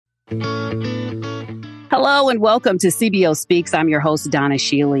Hello and welcome to CBO Speaks. I'm your host, Donna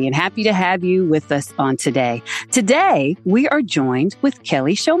Shealy, and happy to have you with us on today. Today, we are joined with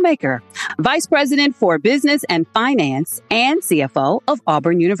Kelly Showmaker, Vice President for Business and Finance and CFO of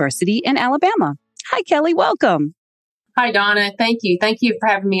Auburn University in Alabama. Hi, Kelly. Welcome. Hi, Donna. Thank you. Thank you for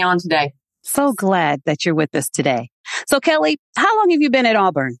having me on today. So glad that you're with us today. So, Kelly, how long have you been at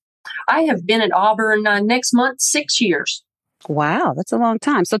Auburn? I have been at Auburn next month, 6 years. Wow, that's a long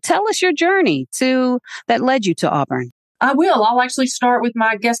time. So tell us your journey that led you to Auburn. I will. I'll actually start with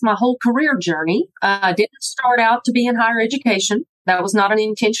my whole career journey. I didn't start out to be in higher education. That was not an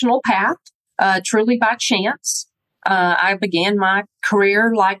intentional path, truly by chance. I began my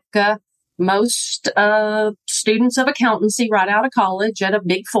career like most students of accountancy right out of college at a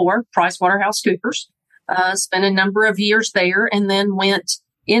Big Four, PricewaterhouseCoopers. Spent a number of years there and then went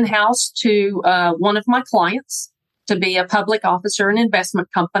in-house to one of my clients to be a public officer in an investment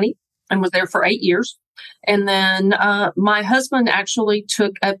company and was there for 8 years. And then my husband actually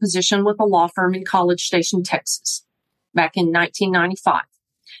took a position with a law firm in College Station, Texas, back in 1995.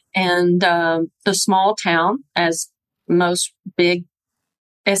 And the small town, as most big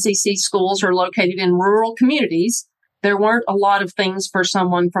SEC schools are located in rural communities, there weren't a lot of things for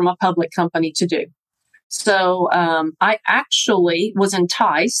someone from a public company to do. So I actually was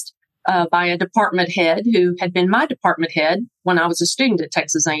enticed by a department head who had been my department head when I was a student at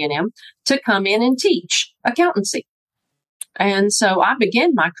Texas A&M to come in and teach accountancy. And so I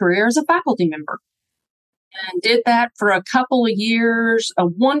began my career as a faculty member and did that for a couple of years, a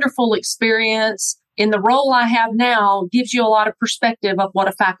wonderful experience. In the role I have now gives you a lot of perspective of what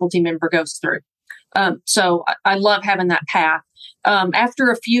a faculty member goes through. So I love having that path.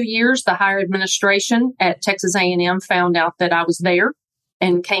 After a few years, the higher administration at Texas A&M found out that I was there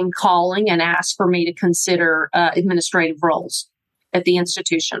and came calling and asked for me to consider administrative roles at the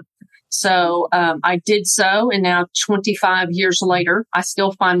institution. So I did so, and now 25 years later, I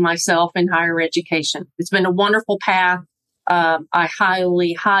still find myself in higher education. It's been a wonderful path. I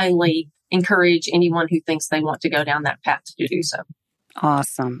highly, highly encourage anyone who thinks they want to go down that path to do so.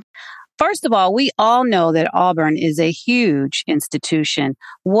 Awesome. First of all, we all know that Auburn is a huge institution.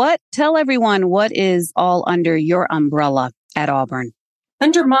 Tell everyone what is all under your umbrella at Auburn?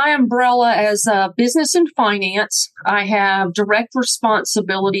 Under my umbrella as business and finance, I have direct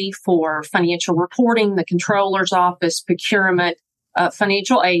responsibility for financial reporting, the controller's office, procurement,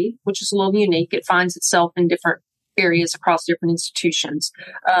 financial aid, which is a little unique. It finds itself in different areas across different institutions,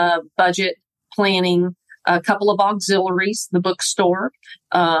 budget, planning, a couple of auxiliaries, the bookstore.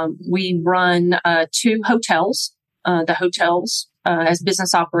 We run 2 hotels. The hotels, as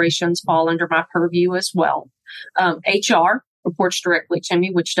business operations, fall under my purview as well. HR reports directly to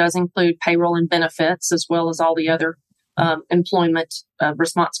me, which does include payroll and benefits, as well as all the other employment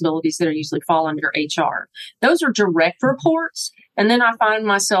responsibilities that are usually fall under HR. Those are direct reports. And then I find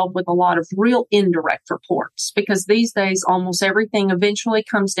myself with a lot of real indirect reports, because these days, almost everything eventually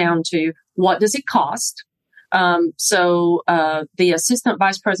comes down to what does it cost? So the assistant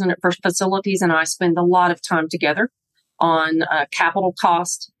vice president for facilities and I spend a lot of time together on capital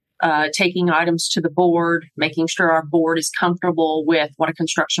cost, taking items to the board, making sure our board is comfortable with what a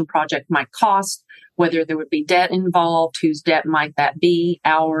construction project might cost, whether there would be debt involved, whose debt might that be,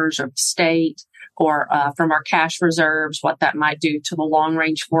 ours or the state, or from our cash reserves, what that might do to the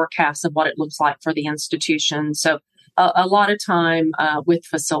long-range forecast of what it looks like for the institution. So a lot of time with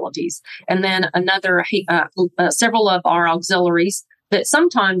facilities. And then several of our auxiliaries that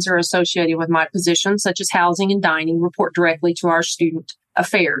sometimes are associated with my position, such as housing and dining, report directly to our student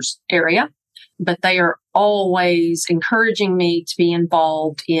affairs area, but they are always encouraging me to be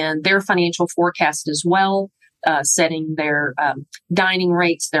involved in their financial forecast as well, setting their dining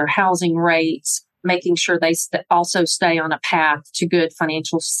rates, their housing rates, making sure they also stay on a path to good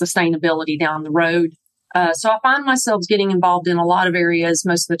financial sustainability down the road. So I find myself getting involved in a lot of areas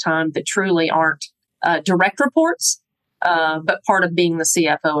most of the time that truly aren't direct reports, but part of being the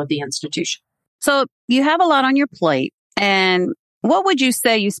CFO of the institution. So you have a lot on your plate, and what would you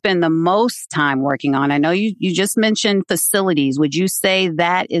say you spend the most time working on? I know you just mentioned facilities. Would you say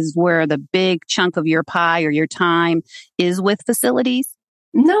that is where the big chunk of your pie or your time is with facilities?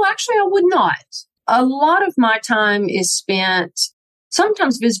 No, actually, I would not. A lot of my time is spent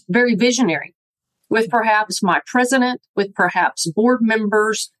sometimes very visionary with perhaps my president, with perhaps board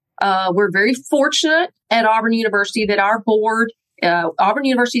members. We're very fortunate at Auburn University that our board, Auburn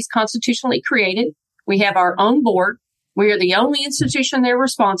University is constitutionally created. We have our own board. We are the only institution they're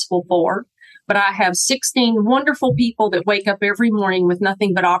responsible for, but I have 16 wonderful people that wake up every morning with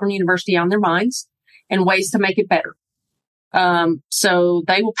nothing but Auburn University on their minds and ways to make it better. So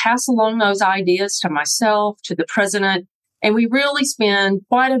they will pass along those ideas to myself, to the president, and we really spend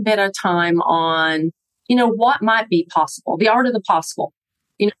quite a bit of time on, what might be possible, the art of the possible.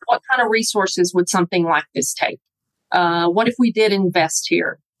 What kind of resources would something like this take? What if we did invest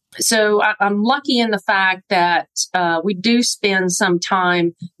here? So I'm lucky in the fact that we do spend some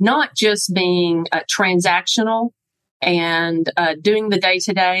time not just being transactional and doing the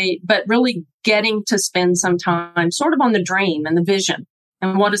day-to-day, but really getting to spend some time sort of on the dream and the vision.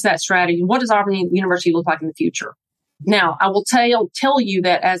 And what is that strategy? What does Auburn University look like in the future? Now, I will tell you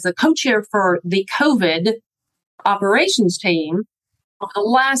that as a co-chair for the COVID operations team, over the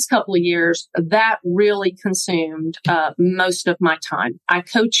last couple of years, that really consumed most of my time. I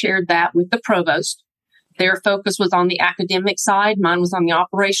co-chaired that with the provost. Their focus was on the academic side. Mine was on the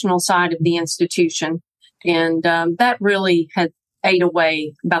operational side of the institution. And that really had ate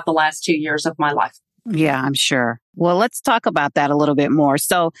away about the last 2 years of my life. Yeah, I'm sure. Well, let's talk about that a little bit more.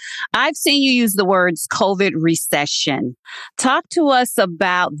 So I've seen you use the words COVID recession. Talk to us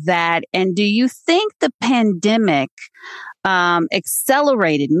about that. And do you think the pandemic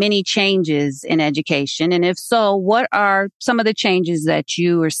accelerated many changes in education? And if so, what are some of the changes that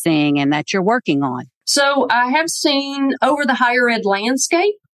you are seeing and that you're working on? So I have seen over the higher ed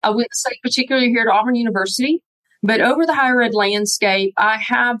landscape, I wouldn't say particularly here at Auburn University, but over the higher ed landscape, I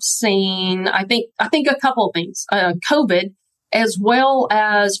have seen, I think a couple of things. COVID, as well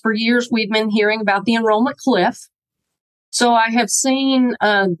as for years we've been hearing about the enrollment cliff. So I have seen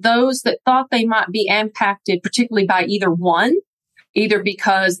those that thought they might be impacted, particularly by either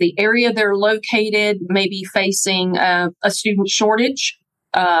because the area they're located may be facing a student shortage,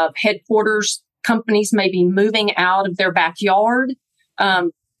 headquarters companies may be moving out of their backyard.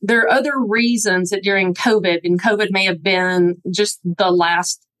 There are other reasons that during COVID, and COVID may have been just the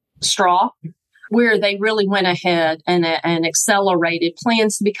last straw, where they really went ahead and accelerated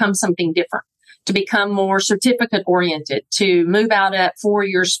plans to become something different, to become more certificate oriented, to move out at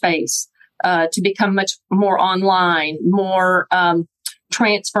 4-year space, to become much more online, more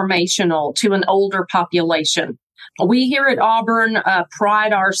transformational to an older population. We here at Auburn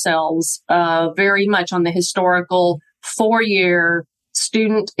pride ourselves very much on the historical 4-year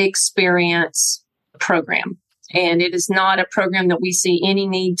student experience program. And it is not a program that we see any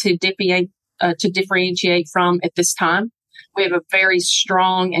need to differentiate from at this time. We have a very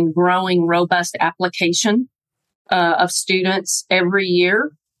strong and growing, robust application of students every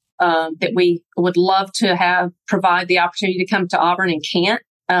year that we would love to provide the opportunity to come to Auburn and can't.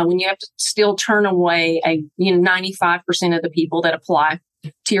 When you have to still turn away 95% of the people that apply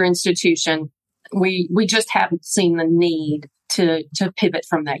to your institution, we just haven't seen the need to pivot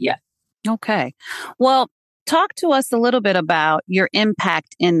from that yet. Okay. Well, talk to us a little bit about your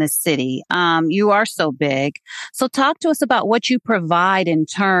impact in the city. You are so big. So talk to us about what you provide in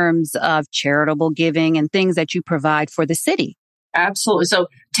terms of charitable giving and things that you provide for the city. Absolutely. So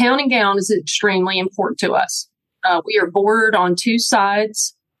town and gown is extremely important to us. We are bordered on 2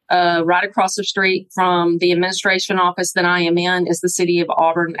 sides. Right across the street from the administration office that I am in is the city of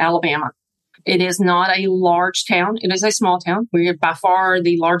Auburn, Alabama. It is not a large town. It is a small town. We are by far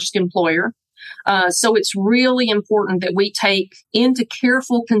the largest employer. So it's really important that we take into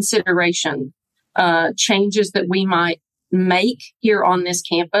careful consideration changes that we might make here on this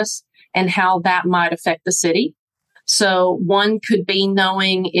campus and how that might affect the city. So one could be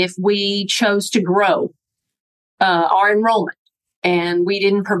knowing if we chose to grow our enrollment and we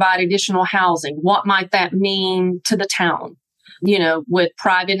didn't provide additional housing, what might that mean to the town? Would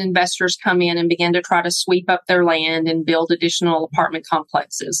private investors come in and begin to try to sweep up their land and build additional apartment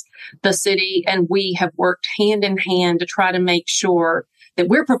complexes? The city and we have worked hand in hand to try to make sure that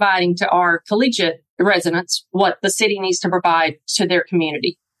we're providing to our collegiate residents what the city needs to provide to their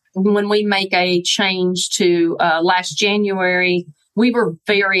community. When we make a change to last January, we were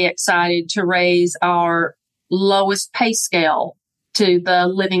very excited to raise our lowest pay scale to the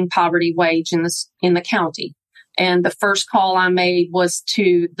living poverty wage in the county. And the first call I made was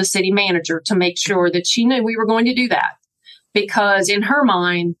to the city manager to make sure that she knew we were going to do that. Because in her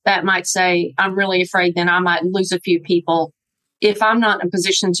mind, that might say, I'm really afraid then I might lose a few people if I'm not in a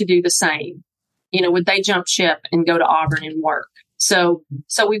position to do the same. Would they jump ship and go to Auburn and work? So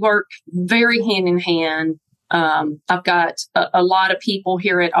we work very hand in hand. I've got a lot of people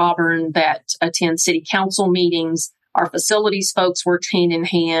here at Auburn that attend city council meetings. Our facilities folks work hand in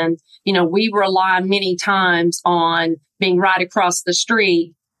hand. We rely many times on being right across the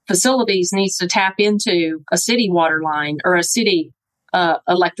street. Facilities needs to tap into a city water line or a city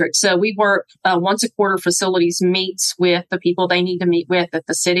electric. So we work once a quarter. Facilities meets with the people they need to meet with at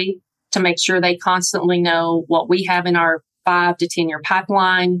the city to make sure they constantly know what we have in our 5 to 10 year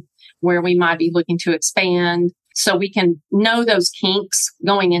pipeline where we might be looking to expand. So we can know those kinks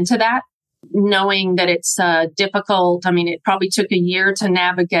going into that, knowing that it's difficult. I mean, it probably took a year to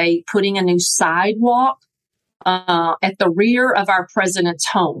navigate putting a new sidewalk at the rear of our president's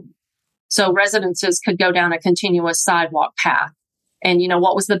home. So residences could go down a continuous sidewalk path. And,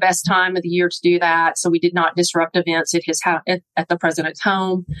 what was the best time of the year to do that? So we did not disrupt events at his house, at the president's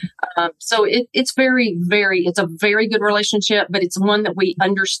home. So it's it's a very good relationship, but it's one that we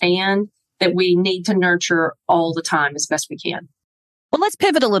understand that we need to nurture all the time as best we can. Well, let's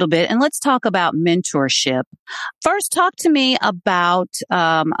pivot a little bit and let's talk about mentorship. First, talk to me about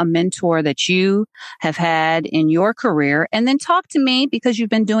a mentor that you have had in your career, and then talk to me, because you've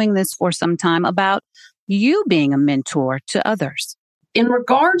been doing this for some time, about you being a mentor to others. In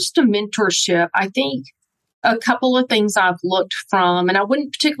regards to mentorship, I think a couple of things I've looked from, and I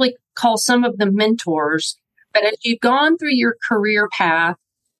wouldn't particularly call some of them mentors, but as you've gone through your career path,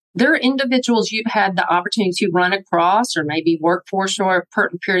 there are individuals you've had the opportunity to run across or maybe work for a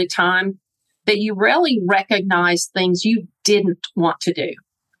certain period of time that you really recognize things you didn't want to do.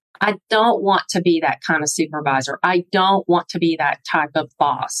 I don't want to be that kind of supervisor. I don't want to be that type of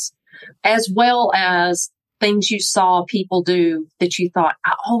boss, as well as things you saw people do that you thought,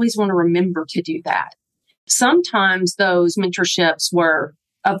 I always want to remember to do that. Sometimes those mentorships were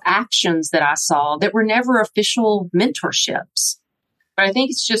of actions that I saw that were never official mentorships. But I think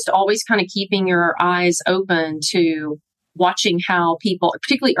it's just always kind of keeping your eyes open to watching how people,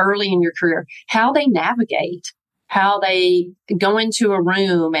 particularly early in your career, how they navigate, how they go into a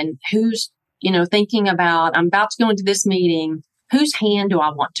room and who's, thinking about, I'm about to go into this meeting, whose hand do I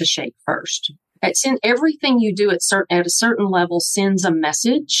want to shake first? Everything you do at a certain level sends a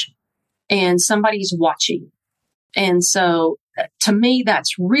message, and somebody's watching. And so to me,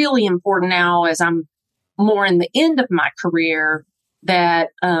 that's really important now as I'm more in the end of my career, that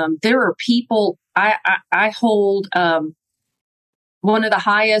there are people. I hold one of the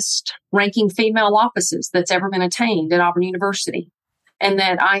highest ranking female offices that's ever been attained at Auburn University, and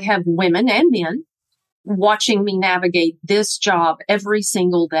that I have women and men watching me navigate this job every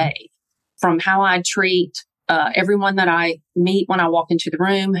single day, from how I treat everyone that I meet when I walk into the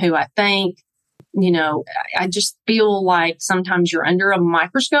room, who I thank. I just feel like sometimes you're under a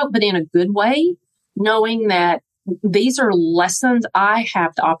microscope, but in a good way, knowing that these are lessons I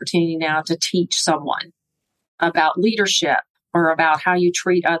have the opportunity now to teach someone about leadership or about how you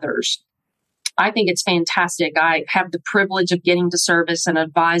treat others. I think it's fantastic. I have the privilege of getting to serve as an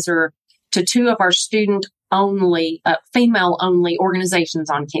advisor to 2 of our student-only, female-only organizations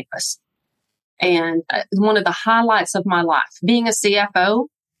on campus. And one of the highlights of my life, being a CFO,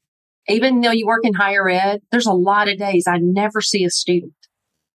 even though you work in higher ed, there's a lot of days I never see a student.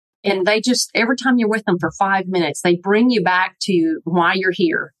 And they just, every time you're with them for 5 minutes, they bring you back to why you're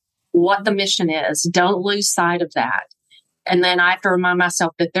here, what the mission is. Don't lose sight of that. And then I have to remind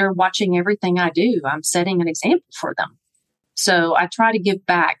myself that they're watching everything I do. I'm setting an example for them. So I try to give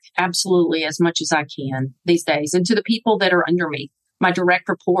back absolutely as much as I can these days. And to the people that are under me, my direct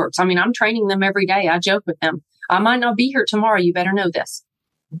reports. I mean, I'm training them every day. I joke with them. I might not be here tomorrow. You better know this.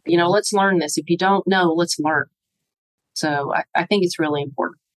 Let's learn this. If you don't know, let's learn. So I think it's really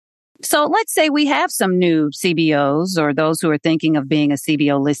important. So let's say we have some new CBOs or those who are thinking of being a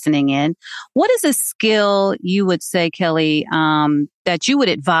CBO listening in. What is a skill you would say, Kelly, that you would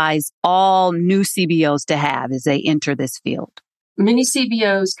advise all new CBOs to have as they enter this field? Many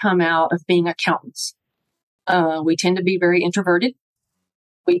CBOs come out of being accountants. We tend to be very introverted.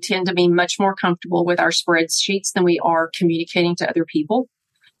 We tend to be much more comfortable with our spreadsheets than we are communicating to other people.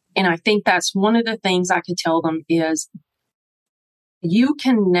 And I think that's one of the things I could tell them is you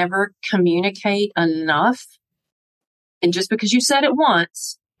can never communicate enough. And just because you said it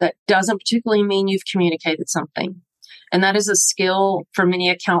once, that doesn't particularly mean you've communicated something. And that is a skill for many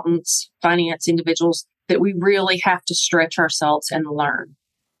accountants, finance individuals, that we really have to stretch ourselves and learn.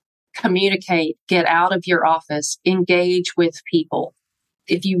 Communicate, get out of your office, engage with people.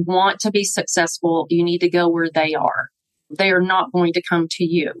 If you want to be successful, you need to go where they are. They are not going to come to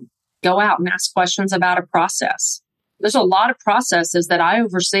you. Go out and ask questions about a process. There's a lot of processes that I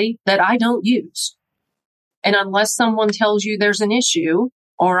oversee that I don't use. And unless someone tells you there's an issue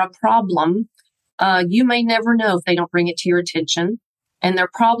or a problem, you may never know if they don't bring it to your attention. And they're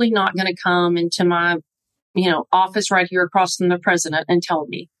probably not going to come into my, office right here across from the president and tell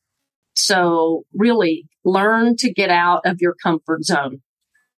me. So really learn to get out of your comfort zone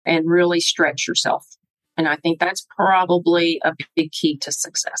and really stretch yourself. And I think that's probably a big key to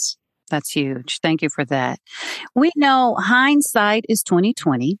success. That's huge. Thank you for that. We know hindsight is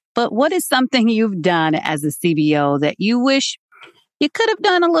 2020, but what is something you've done as a CBO that you wish you could have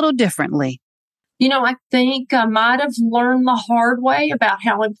done a little differently? I think I might have learned the hard way about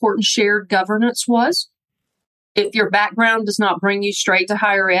how important shared governance was. If your background does not bring you straight to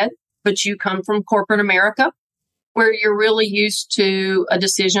higher ed, but you come from corporate America, where you're really used to a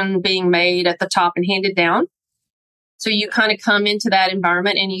decision being made at the top and handed down. So you kind of come into that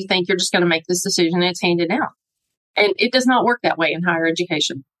environment and you think you're just going to make this decision and it's handed down. And it does not work that way in higher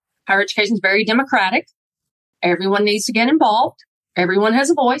education. Higher education is very democratic. Everyone needs to get involved. Everyone has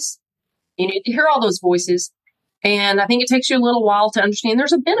a voice. You need to hear all those voices. And I think it takes you a little while to understand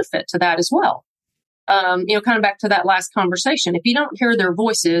there's a benefit to that as well. Kind of back to that last conversation. If you don't hear their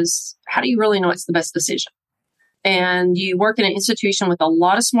voices, how do you really know it's the best decision? And you work in an institution with a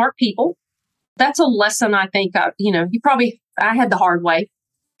lot of smart people. That's a lesson I think, I had the hard way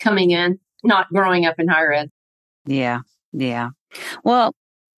coming in, not growing up in higher ed. Yeah. Well,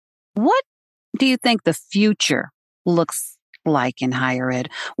 what do you think the future looks like in higher ed?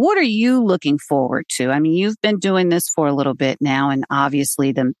 What are you looking forward to? I mean, you've been doing this for a little bit now, and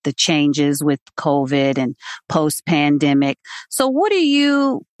obviously the changes with COVID and post-pandemic. So what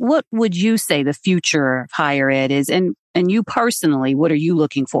would you say the future of higher ed is? And you personally, what are you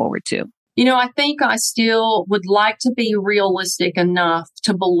looking forward to? I think I still would like to be realistic enough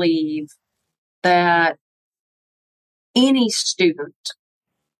to believe that any student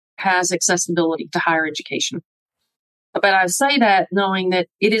has accessibility to higher education. But I say that knowing that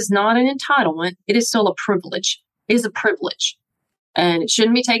it is not an entitlement. It is still a privilege. It is a privilege. And it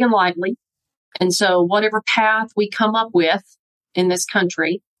shouldn't be taken lightly. And so whatever path we come up with in this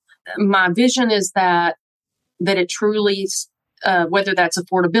country, my vision is that it truly, whether that's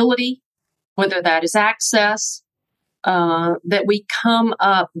affordability, whether that is access, that we come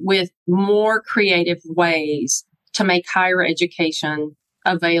up with more creative ways to make higher education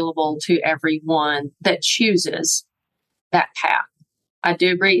available to everyone that chooses that path. I do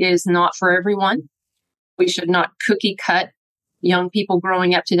agree it is not for everyone. We should not cookie cut young people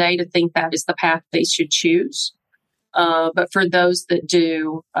growing up today to think that is the path they should choose. But for those that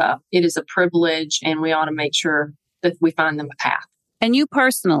do, it is a privilege, and we ought to make sure that we find them a path. And you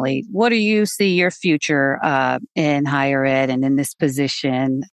personally, what do you see your future in higher ed and in this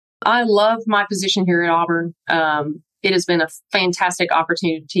position? I love my position here at Auburn. It has been a fantastic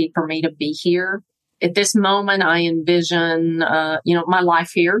opportunity for me to be here. At this moment, I envision, my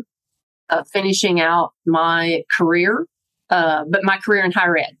life here, finishing out my career, but my career in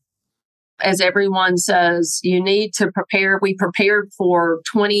higher ed. As everyone says, you need to prepare. We prepared for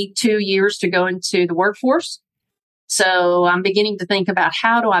 22 years to go into the workforce. So I'm beginning to think about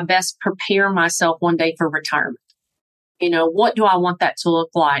how do I best prepare myself one day for retirement? What do I want that to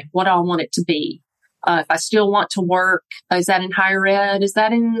look like? What do I want it to be? If I still want to work, is that in higher ed? Is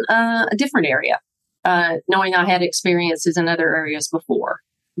that in a different area? Knowing I had experiences in other areas before.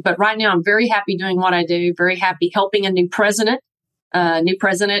 But right now, I'm very happy doing what I do, very happy helping a new president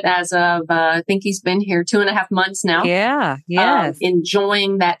as of, I think he's been here 2.5 months now. Yeah, yes.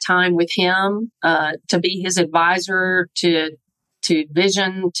 Enjoying that time with him, to be his advisor, to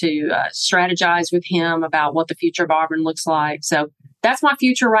vision, to strategize with him about what the future of Auburn looks like. So that's my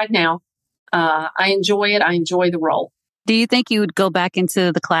future right now. I enjoy it. I enjoy the role. Do you think you would go back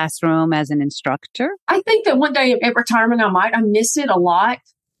into the classroom as an instructor? I think that one day at retirement, I miss it a lot.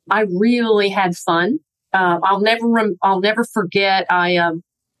 I really had fun. I'll never forget.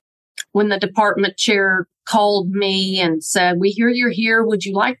 When the department chair called me and said, "We hear you're here. Would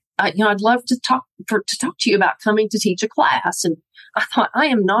you like, I'd love to talk to you about coming to teach a class." And I thought, I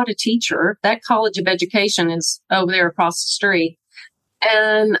am not a teacher. That College of Education is over there across the street.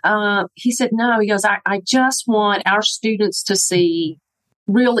 And he said, no, he goes, I just want our students to see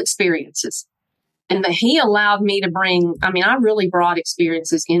real experiences. And that he allowed me to I really brought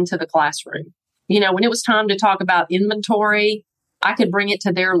experiences into the classroom. When it was time to talk about inventory, I could bring it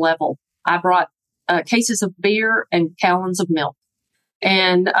to their level. I brought cases of beer and gallons of milk.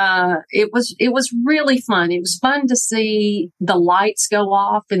 And it was really fun. It was fun to see the lights go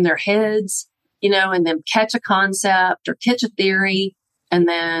off in their heads, and then catch a concept or catch a theory and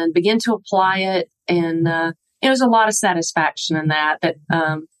then begin to apply it. And there's a lot of satisfaction in that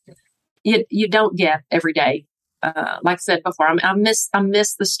you don't get every day. Like I said before, I miss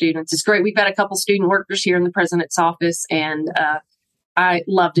the students. It's great. We've got a couple student workers here in the president's office, and I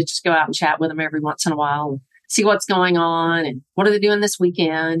love to just go out and chat with them every once in a while and see what's going on and what are they doing this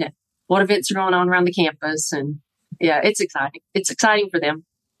weekend and what events are going on around the campus. And yeah, it's exciting. It's exciting for them.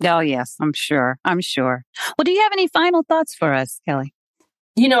 Oh, yes, I'm sure. Well, do you have any final thoughts for us, Kelly?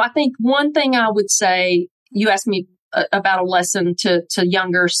 I think one thing I would say, you asked me about a lesson to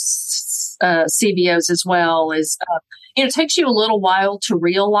younger CBOs as well, is it takes you a little while to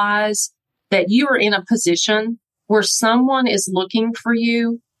realize that you are in a position where someone is looking for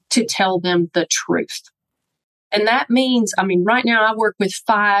you to tell them the truth. And that means, right now I work with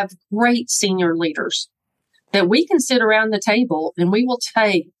 5 great senior leaders that we can sit around the table and we will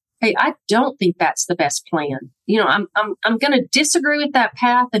say, hey, I don't think that's the best plan. I'm going to disagree with that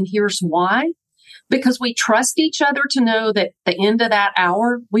path. And here's why. Because we trust each other to know that at the end of that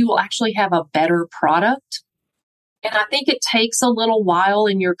hour, we will actually have a better product. And I think it takes a little while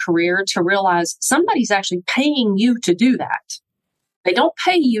in your career to realize somebody's actually paying you to do that. They don't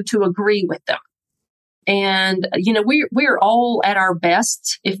pay you to agree with them. And, we're all at our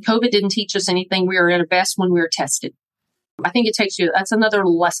best. If COVID didn't teach us anything, we are at our best when we were tested. I think that's another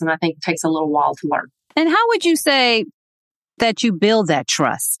lesson I think takes a little while to learn. And how would you say that you build that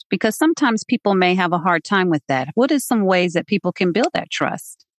trust? Because sometimes people may have a hard time with that. What are some ways that people can build that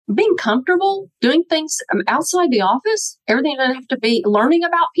trust? Being comfortable doing things outside the office. Everything doesn't have to be learning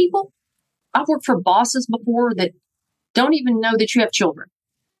about people. I've worked for bosses before that don't even know that you have children.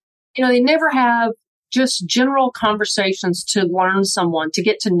 They never have just general conversations to learn someone, to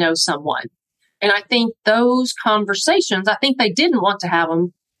get to know someone. And I think those conversations, they didn't want to have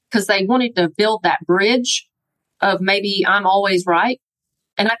them because they wanted to build that bridge of maybe I'm always right.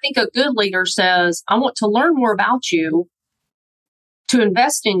 And I think a good leader says, I want to learn more about you, to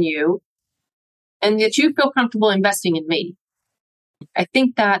invest in you, and that you feel comfortable investing in me. I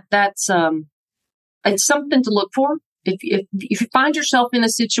think that's it's something to look for. If you find yourself in a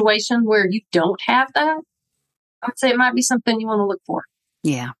situation where you don't have that, I'd say it might be something you want to look for.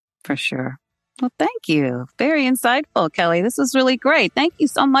 Yeah, for sure. Well, thank you. Very insightful, Kelly. This was really great. Thank you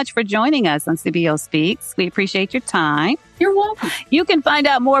so much for joining us on CBO Speaks. We appreciate your time. You're welcome. You can find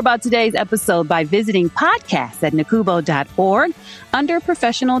out more about today's episode by visiting podcasts at nacubo.org under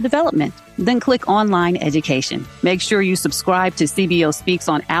professional development. Then click online education. Make sure you subscribe to CBO Speaks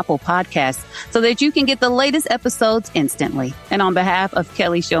on Apple Podcasts so that you can get the latest episodes instantly. And on behalf of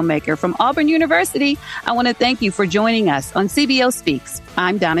Kelly Showmaker from Auburn University, I want to thank you for joining us on CBO Speaks.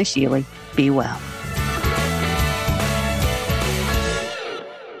 I'm Donna Shealy. Be well.